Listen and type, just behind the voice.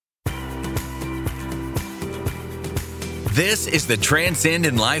This is the Transcend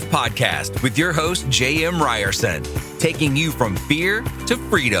in Life podcast with your host, J.M. Ryerson, taking you from fear to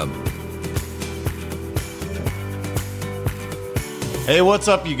freedom. Hey, what's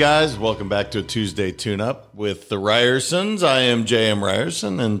up, you guys? Welcome back to a Tuesday tune-up with the Ryersons. I am J.M.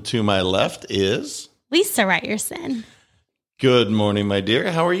 Ryerson, and to my left is... Lisa Ryerson. Good morning, my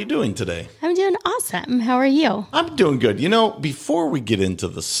dear. How are you doing today? I'm doing awesome. How are you? I'm doing good. You know, before we get into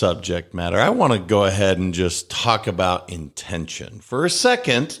the subject matter, I want to go ahead and just talk about intention for a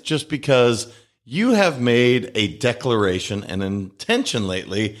second, just because you have made a declaration and intention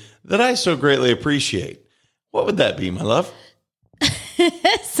lately that I so greatly appreciate. What would that be, my love?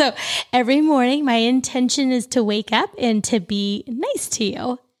 So every morning, my intention is to wake up and to be nice to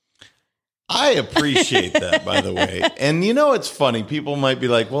you. I appreciate that, by the way. And you know, it's funny. People might be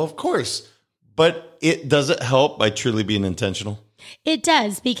like, well, of course, but does it help by truly being intentional? It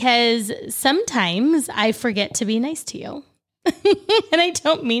does, because sometimes I forget to be nice to you. And I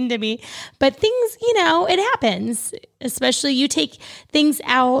don't mean to be, but things, it happens. Especially you take things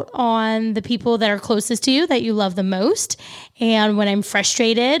out on the people that are closest to you, that you love the most. And when I'm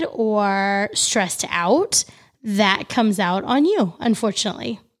frustrated or stressed out, that comes out on you,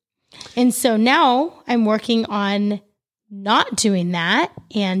 unfortunately. And so now I'm working on not doing that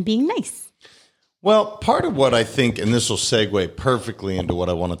and being nice. Well, part of what I think, and this will segue perfectly into what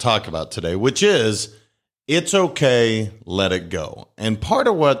I want to talk about today, which is it's okay, let it go. And part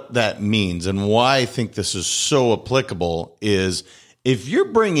of what that means and why I think this is so applicable is if you're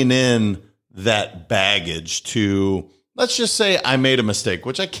bringing in that baggage to, let's just say I made a mistake,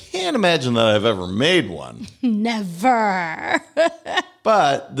 which I can't imagine that I've ever made one. Never.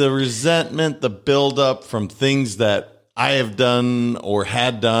 But the resentment, the buildup from things that I have done or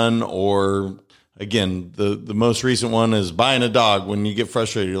had done, or again, the most recent one is buying a dog. When you get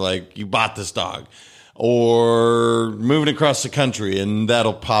frustrated, you're like, you bought this dog, or moving across the country, and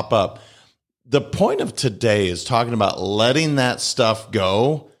that'll pop up. The point of today is talking about letting that stuff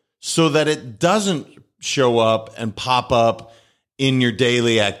go so that it doesn't show up and pop up in your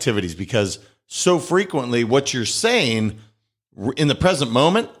daily activities, because so frequently what you're saying in the present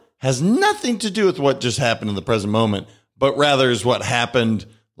moment has nothing to do with what just happened in the present moment, but rather is what happened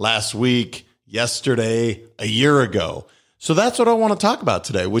last week, yesterday, a year ago. So that's what I want to talk about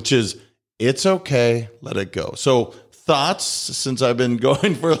today, which is it's okay, let it go. So thoughts, since I've been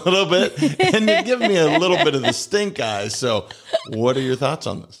going for a little bit, and you're giving me a little bit of the stink eye. So what are your thoughts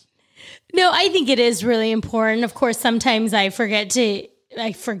on this? No, I think it is really important. Of course, sometimes I forget to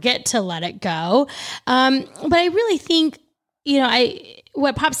let it go. But I really think,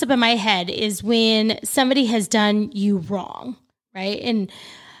 what pops up in my head is when somebody has done you wrong, right? And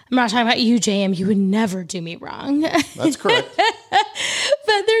I'm not talking about you, JM. You would never do me wrong. That's correct.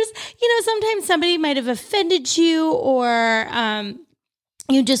 But there's, sometimes somebody might have offended you, or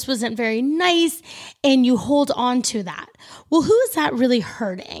you just wasn't very nice, and you hold on to that. Well, who is that really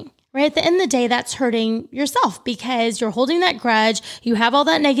hurting? Right? At the end of the day, that's hurting yourself, because you're holding that grudge. You have all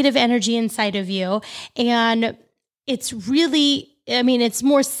that negative energy inside of you. And it's really,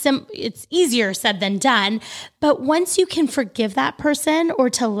 it's easier said than done. But once you can forgive that person or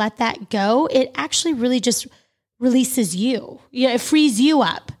to let that go, it actually really just releases you. It frees you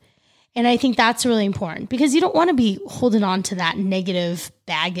up. And I think that's really important, because you don't want to be holding on to that negative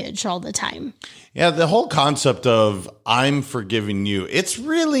baggage all the time. Yeah, the whole concept of I'm forgiving you, it's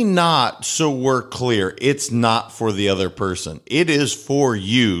really not, so we're clear, it's not for the other person. It is for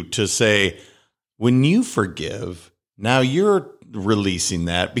you to say, when you forgive, now you're releasing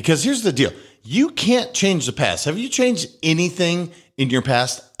that, because here's the deal. You can't change the past. Have you changed anything in your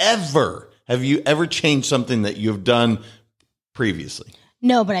past ever? Have you ever changed something that you've done previously?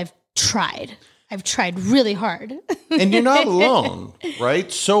 No, but I've tried. I've tried really hard. And you're not alone,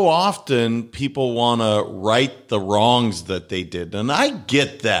 right? So often people want to right the wrongs that they did. And I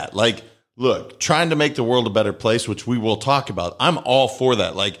get that. Like, look, trying to make the world a better place, which we will talk about. I'm all for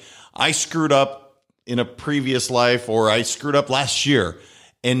that. Like, I screwed up in a previous life, or I screwed up last year,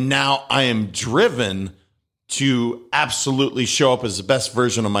 and now I am driven to absolutely show up as the best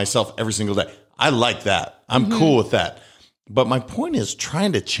version of myself every single day. I like that. I'm cool with that. But my point is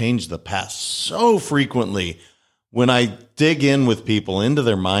trying to change the past. So frequently when I dig in with people into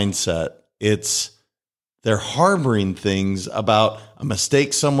their mindset, they're harboring things about a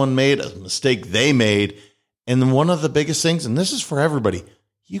mistake someone made, a mistake they made. And then one of the biggest things, and this is for everybody,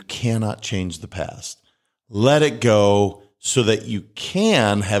 you cannot change the past. Let it go so that you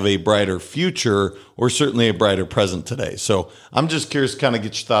can have a brighter future, or certainly a brighter present today. So I'm just curious to kind of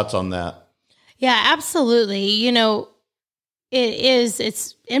get your thoughts on that. Yeah, absolutely.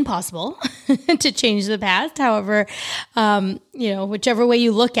 it's impossible to change the past. However, whichever way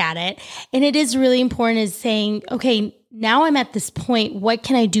you look at it. And it is really important is saying, okay, now I'm at this point, what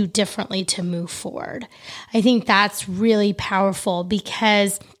can I do differently to move forward? I think that's really powerful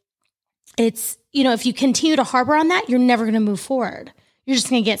because it's, if you continue to harbor on that, you're never going to move forward. You're just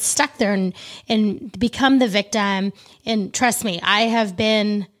going to get stuck there and become the victim. And trust me, I have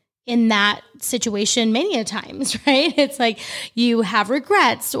been in that situation many a times, right? It's like you have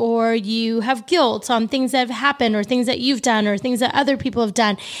regrets or you have guilt on things that have happened or things that you've done or things that other people have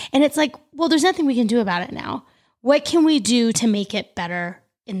done. And it's like, well, there's nothing we can do about it now. What can we do to make it better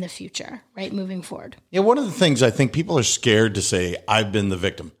in the future, right? Moving forward. Yeah, one of the things I think people are scared to say, I've been the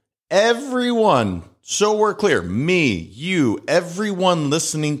victim. Everyone, so we're clear, me, you, everyone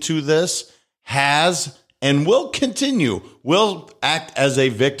listening to this has and will act as a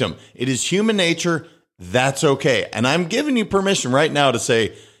victim. It is human nature. That's okay. And I'm giving you permission right now to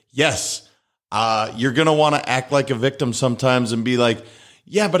say, yes, you're going to want to act like a victim sometimes and be like,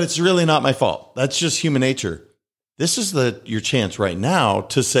 yeah, but it's really not my fault. That's just human nature. This is your chance right now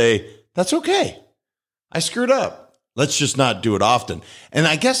to say, that's okay. I screwed up. Let's just not do it often. And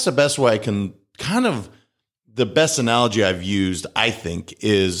I guess the best way I can the best analogy I've used, I think,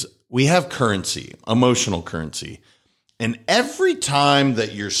 is we have currency, emotional currency. And every time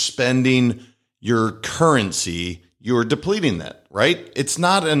that you're spending your currency, you're depleting that, right? It's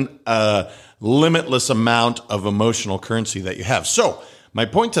not a limitless amount of emotional currency that you have. So my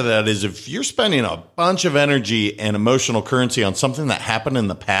point to that is if you're spending a bunch of energy and emotional currency on something that happened in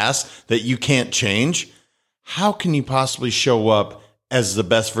the past that you can't change, how can you possibly show up as the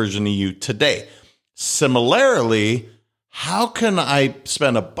best version of you today? Similarly, how can I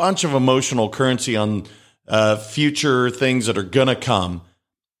spend a bunch of emotional currency on future things that are going to come?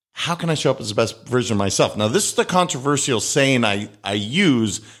 How can I show up as the best version of myself? Now, this is the controversial saying I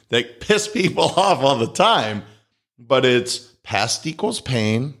use that piss people off all the time, but it's past equals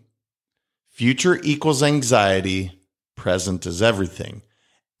pain, future equals anxiety, present is everything.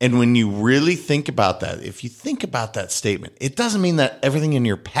 And when you really think about that, if you think about that statement, it doesn't mean that everything in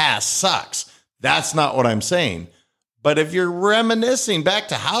your past sucks. That's not what I'm saying. But if you're reminiscing back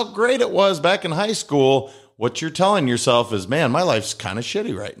to how great it was back in high school, what you're telling yourself is, man, my life's kind of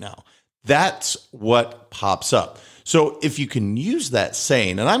shitty right now. That's what pops up. So if you can use that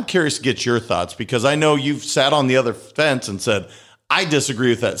saying, and I'm curious to get your thoughts because I know you've sat on the other fence and said, I disagree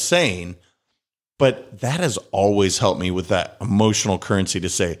with that saying, but that has always helped me with that emotional currency to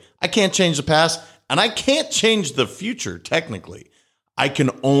say, I can't change the past and I can't change the future technically. I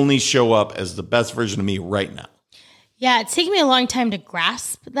can only show up as the best version of me right now. Yeah, it's taken me a long time to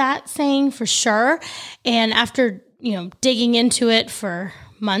grasp that saying for sure. And after, digging into it for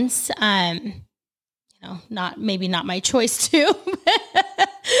months, not my choice to,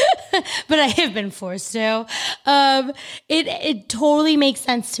 but I have been forced to. It totally makes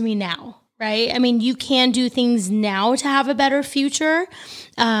sense to me now, right? I mean, you can do things now to have a better future,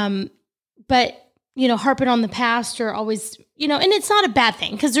 but harping on the past or always, and it's not a bad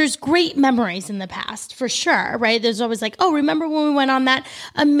thing because there's great memories in the past for sure, right? There's always like, oh, remember when we went on that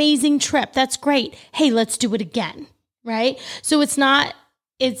amazing trip? That's great. Hey, let's do it again, right? So it's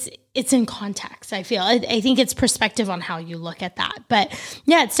in context, I feel. I think it's perspective on how you look at that. But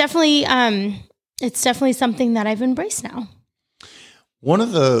yeah, it's definitely something that I've embraced now. One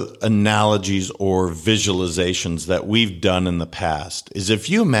of the analogies or visualizations that we've done in the past is if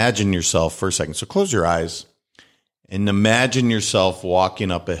you imagine yourself for a second, so close your eyes and imagine yourself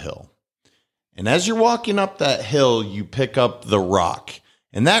walking up a hill. And as you're walking up that hill, you pick up the rock.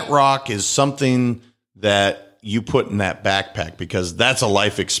 And that rock is something that you put in that backpack because that's a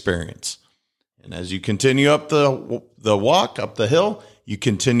life experience. And as you continue up the walk up the hill, you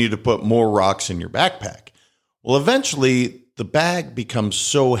continue to put more rocks in your backpack. Well, eventually the bag becomes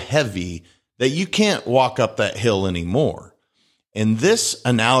so heavy that you can't walk up that hill anymore. And this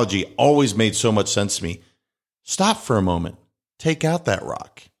analogy always made so much sense to me. Stop for a moment. Take out that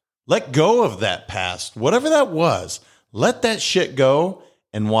rock. Let go of that past, whatever that was. Let that shit go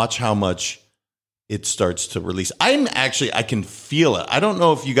and watch how much it starts to release. I can feel it. I don't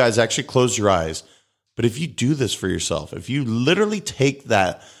know if you guys actually close your eyes, but if you do this for yourself, if you literally take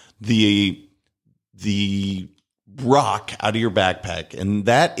the rock out of your backpack, and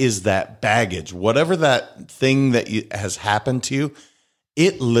that is that baggage, whatever that thing that has happened to you,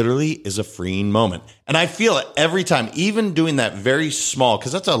 it literally is a freeing moment. And I feel it every time, even doing that very small,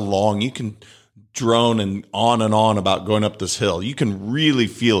 because that's you can drone and on about going up this hill. You can really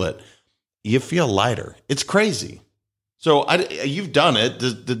feel it. You feel lighter. It's crazy. So you've done it.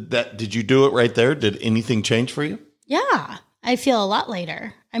 Did you do it right there? Did anything change for you? Yeah. I feel a lot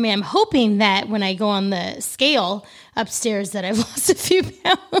lighter. I mean, I'm hoping that when I go on the scale upstairs that I've lost a few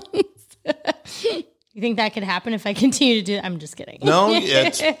pounds. You think that could happen if I continue to do it? I'm just kidding. No,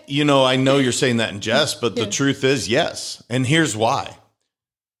 it's, I know you're saying that in jest, but the truth is yes. And here's why.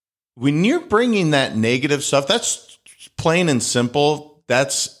 When you're bringing that negative stuff, that's plain and simple.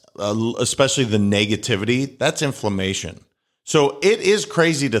 That's especially the negativity. That's inflammation. So it is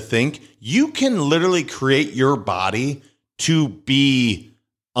crazy to think you can literally create your body to be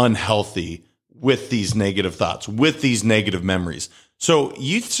unhealthy with these negative thoughts, with these negative memories. So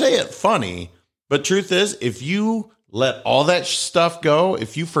you say it funny, but truth is, if you let all that stuff go,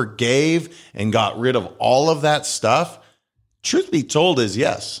 if you forgave and got rid of all of that stuff, truth be told is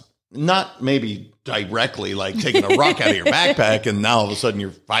yes. Not maybe directly like taking a rock out of your backpack and now all of a sudden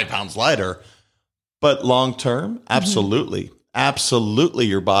you're 5 pounds lighter, but long term, absolutely. Absolutely,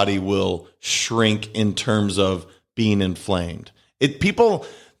 your body will shrink in terms of being inflamed. People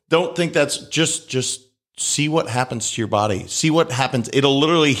don't think that's just see what happens to your body. See what happens. It'll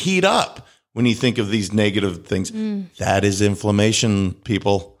literally heat up when you think of these negative things. That is inflammation,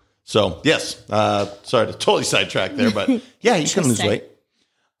 people. So yes, sorry to totally sidetrack there, but yeah, you can lose weight.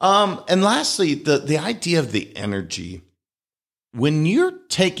 And lastly, the idea of the energy. When you're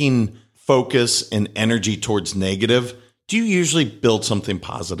taking focus and energy towards negative, do you usually build something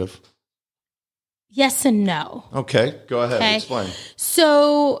positive? Yes and no. Okay, go ahead. Okay. Explain.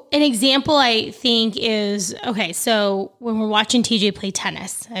 So an example I think is, so when we're watching TJ play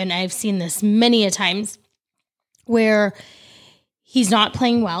tennis, and I've seen this many a times, where he's not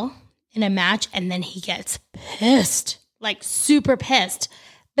playing well in a match and then he gets pissed, like super pissed.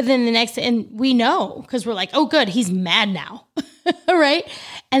 But then and we know because we're like, oh good, he's mad now, right?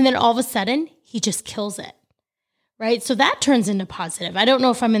 And then all of a sudden he just kills it, right? So that turns into positive. I don't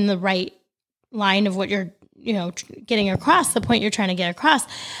know if I'm in the right line of what you're, getting across, the point you're trying to get across.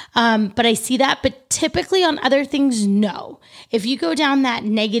 But I see that. But typically on other things, no. If you go down that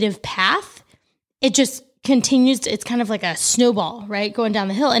negative path, it just continues. It's kind of like a snowball, right? Going down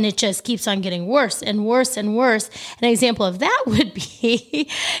the hill, and it just keeps on getting worse and worse and worse. An example of that would be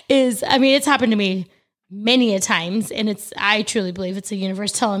it's happened to me many a times. And I truly believe it's the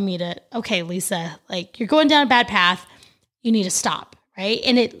universe telling me okay, Lisa, like you're going down a bad path. You need to stop. Right.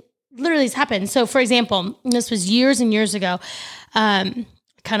 And it literally has happened. So for example, this was years and years ago. Kind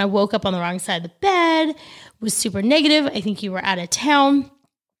of woke up on the wrong side of the bed, was super negative. I think you were out of town.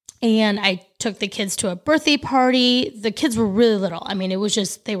 And I took the kids to a birthday party. The kids were really little. I mean, it was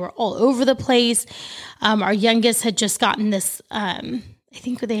just, they were all over the place. Our youngest had just gotten this, I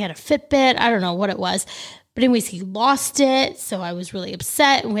think they had a Fitbit. I don't know what it was. But anyways, he lost it. So I was really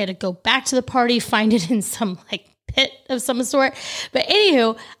upset and we had to go back to the party, find it in some pit of some sort. But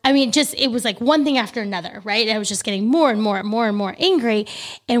anywho, it was like one thing after another, right? I was just getting more and more and more and more angry.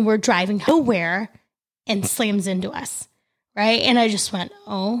 And we're driving nowhere and slams into us. Right. And I just went,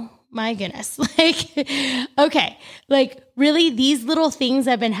 oh my goodness. Okay. Really these little things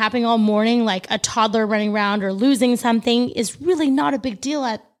that have been happening all morning, like a toddler running around or losing something is really not a big deal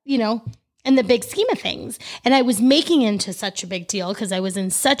in the big scheme of things. And I was making it into such a big deal because I was in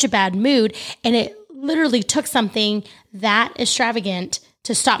such a bad mood. And it literally took something that extravagant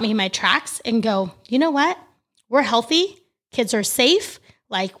to stop me in my tracks and go, you know what? We're healthy. Kids are safe.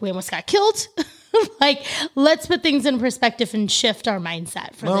 We almost got killed. Let's put things in perspective and shift our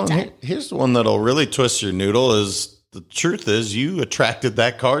mindset for the time. Here's the one that'll really twist your noodle is the truth is you attracted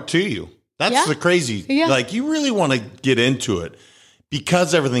that car to you. That's the crazy. Yeah. You really want to get into it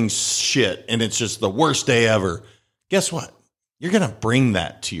because everything's shit and it's just the worst day ever. Guess what? You're going to bring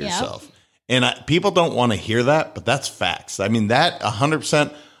that to yourself. Yep. And people don't want to hear that, but that's facts. That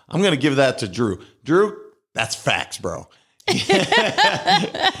 100%, I'm going to give that to Drew. Drew, that's facts, bro.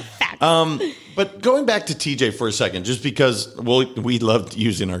 But going back to TJ for a second, just because we loved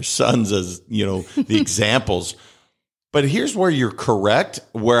using our sons as, the examples, but here's where you're correct,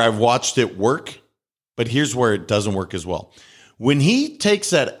 where I've watched it work, but here's where it doesn't work as well. When he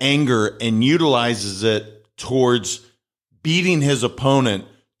takes that anger and utilizes it towards beating his opponent,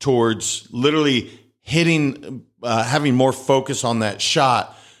 towards literally hitting, having more focus on that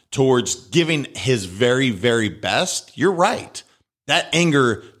shot, towards giving his very, very best, you're right. That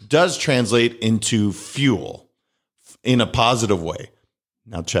anger does translate into fuel in a positive way.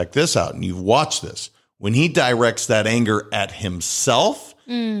 Now check this out, and you've watched this. When he directs that anger at himself,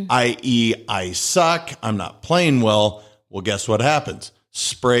 i.e., I suck, I'm not playing well, guess what happens?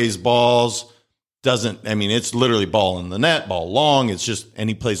 Sprays balls, it's literally ball in the net, ball long, and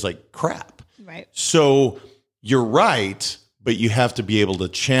he plays like crap. Right. So you're right. but you have to be able to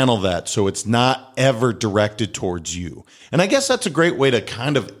channel that so it's not ever directed towards you. And I guess that's a great way to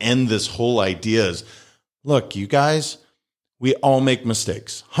kind of end this whole idea is, look, you guys, we all make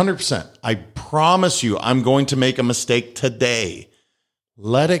mistakes. 100%. I promise you, I'm going to make a mistake today.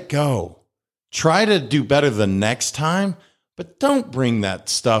 Let it go. Try to do better the next time, but don't bring that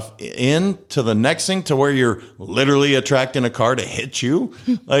stuff in to the next thing to where you're literally attracting a car to hit you.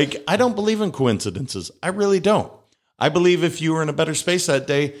 Like, I don't believe in coincidences. I really don't. I believe if you were in a better space that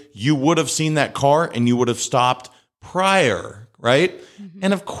day, you would have seen that car and you would have stopped prior, right? Mm-hmm.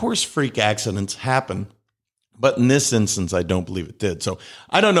 And of course, freak accidents happen. But in this instance, I don't believe it did. So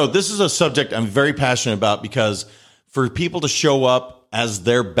I don't know. This is a subject I'm very passionate about because for people to show up as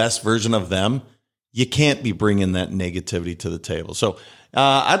their best version of them, you can't be bringing that negativity to the table. So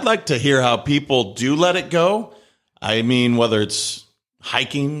I'd like to hear how people do let it go. I mean, whether it's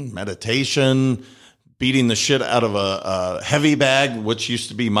hiking, meditation, beating the shit out of a heavy bag, which used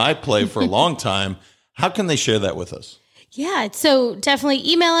to be my play for a long time. How can they share that with us? Yeah, so definitely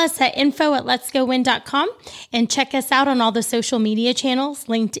email us at info@letsgowin.com and check us out on all the social media channels,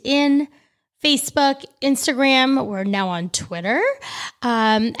 LinkedIn, Facebook, Instagram. We're now on Twitter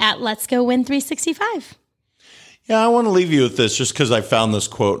at Let's Go Win 365. Yeah, I want to leave you with this just because I found this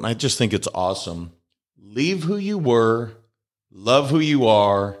quote and I just think it's awesome. Leave who you were, love who you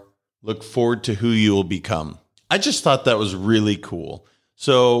are, look forward to who you will become. I just thought that was really cool.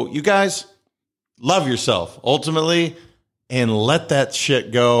 So you guys, love yourself ultimately and let that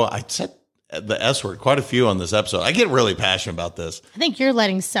shit go. I said the S word quite a few on this episode. I get really passionate about this. I think you're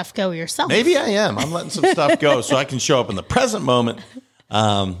letting stuff go yourself. Maybe I am. I'm letting some stuff go so I can show up in the present moment.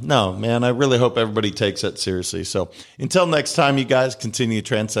 No, man, I really hope everybody takes that seriously. So until next time, you guys continue to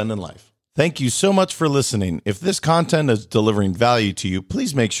transcend in life. Thank you so much for listening. If this content is delivering value to you,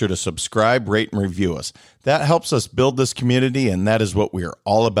 please make sure to subscribe, rate, and review us. That helps us build this community, and that is what we are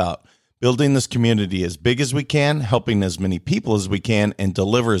all about. Building this community as big as we can, helping as many people as we can, and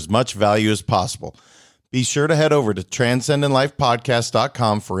deliver as much value as possible. Be sure to head over to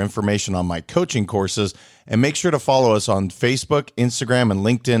transcendinlifepodcast.com for information on my coaching courses, and make sure to follow us on Facebook, Instagram, and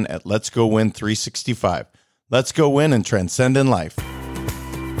LinkedIn at Let's Go Win 365. Let's go win and transcend in life.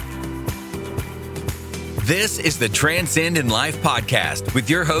 This is the Transcend in Life podcast with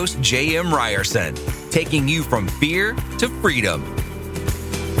your host, J.M. Ryerson, taking you from fear to freedom.